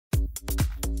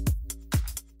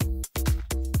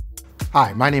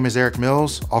Hi, my name is Eric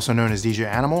Mills, also known as DJ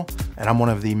Animal, and I'm one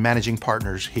of the managing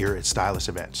partners here at Stylus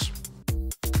Events.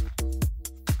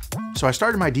 So I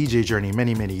started my DJ journey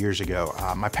many years ago.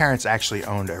 My parents actually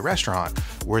owned a restaurant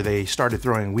where they started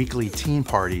throwing weekly teen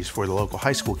parties for the local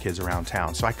high school kids around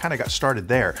town. So I kind of got started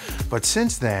there. But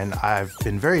since then, I've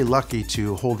been very lucky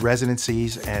to hold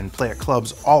residencies and play at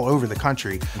clubs all over the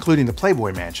country, including the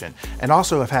Playboy Mansion, and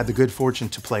also have had the good fortune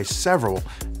to play several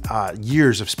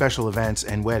years of special events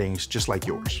and weddings just like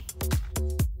yours.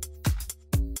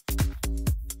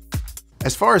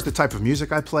 As far as the type of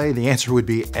music I play, the answer would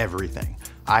be everything.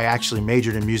 I actually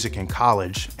majored in music in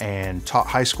college and taught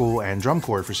high school and drum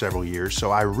corps for several years, so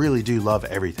I really do love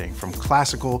everything from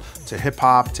classical to hip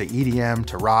hop to EDM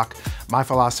to rock. My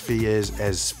philosophy is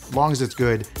as long as it's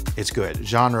good, it's good.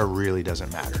 Genre really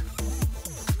doesn't matter.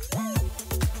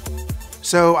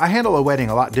 So I handle a wedding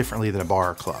a lot differently than a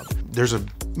bar or club. There's a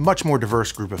much more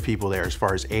diverse group of people there as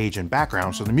far as age and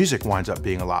background, so the music winds up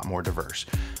being a lot more diverse,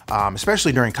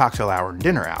 especially during cocktail hour and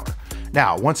dinner hour.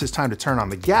 Now, once it's time to turn on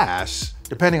the gas,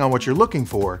 depending on what you're looking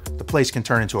for, the place can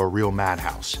turn into a real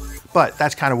madhouse. But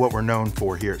that's kind of what we're known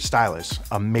for here at Stylus,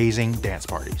 amazing dance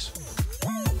parties.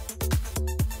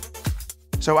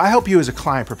 So I help you as a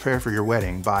client prepare for your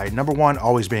wedding by, number one,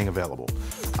 always being available.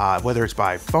 Whether it's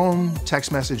by phone,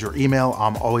 text message, or email,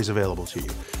 I'm always available to you.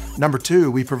 Number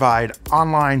two, we provide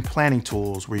online planning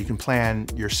tools where you can plan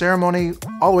your ceremony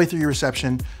all the way through your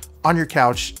reception, on your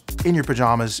couch, in your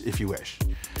pajamas if you wish.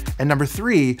 And number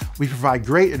three, we provide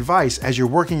great advice as you're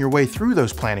working your way through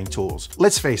those planning tools.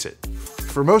 Let's face it,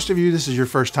 for most of you, this is your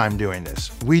first time doing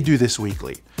this. We do this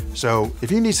weekly. So if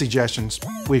you need suggestions,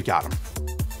 we've got them.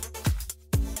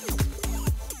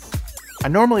 I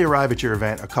normally arrive at your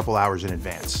event a couple hours in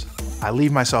advance. I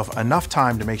leave myself enough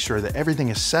time to make sure that everything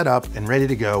is set up and ready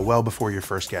to go well before your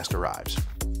first guest arrives.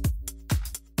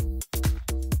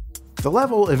 The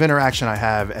level of interaction I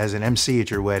have as an MC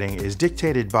at your wedding is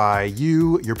dictated by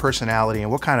you, your personality, and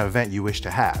what kind of event you wish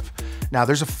to have. Now,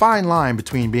 there's a fine line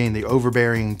between being the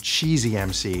overbearing, cheesy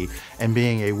MC and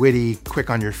being a witty,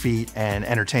 quick on your feet, and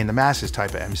entertain the masses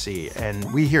type of MC,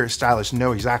 and we here at Stylus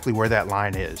know exactly where that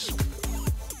line is.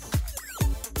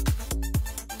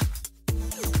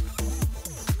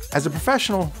 As a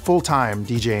professional, full-time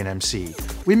DJ and MC,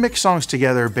 we mix songs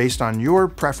together based on your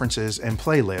preferences and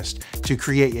playlist to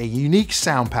create a unique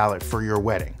sound palette for your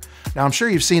wedding. Now, I'm sure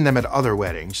you've seen them at other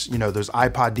weddings, you know, those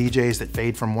iPod DJs that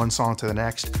fade from one song to the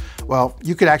next. Well,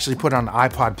 you could actually put on an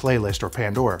iPod playlist or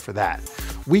Pandora for that.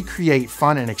 We create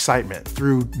fun and excitement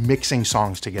through mixing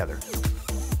songs together.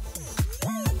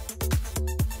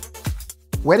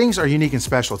 Weddings are unique and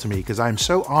special to me because I'm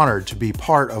so honored to be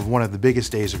part of one of the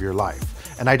biggest days of your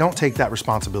life, and I don't take that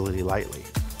responsibility lightly.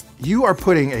 You are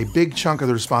putting a big chunk of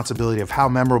the responsibility of how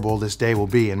memorable this day will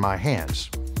be in my hands.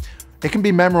 It can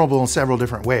be memorable in several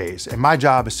different ways, and my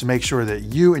job is to make sure that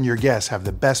you and your guests have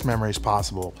the best memories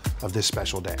possible of this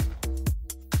special day.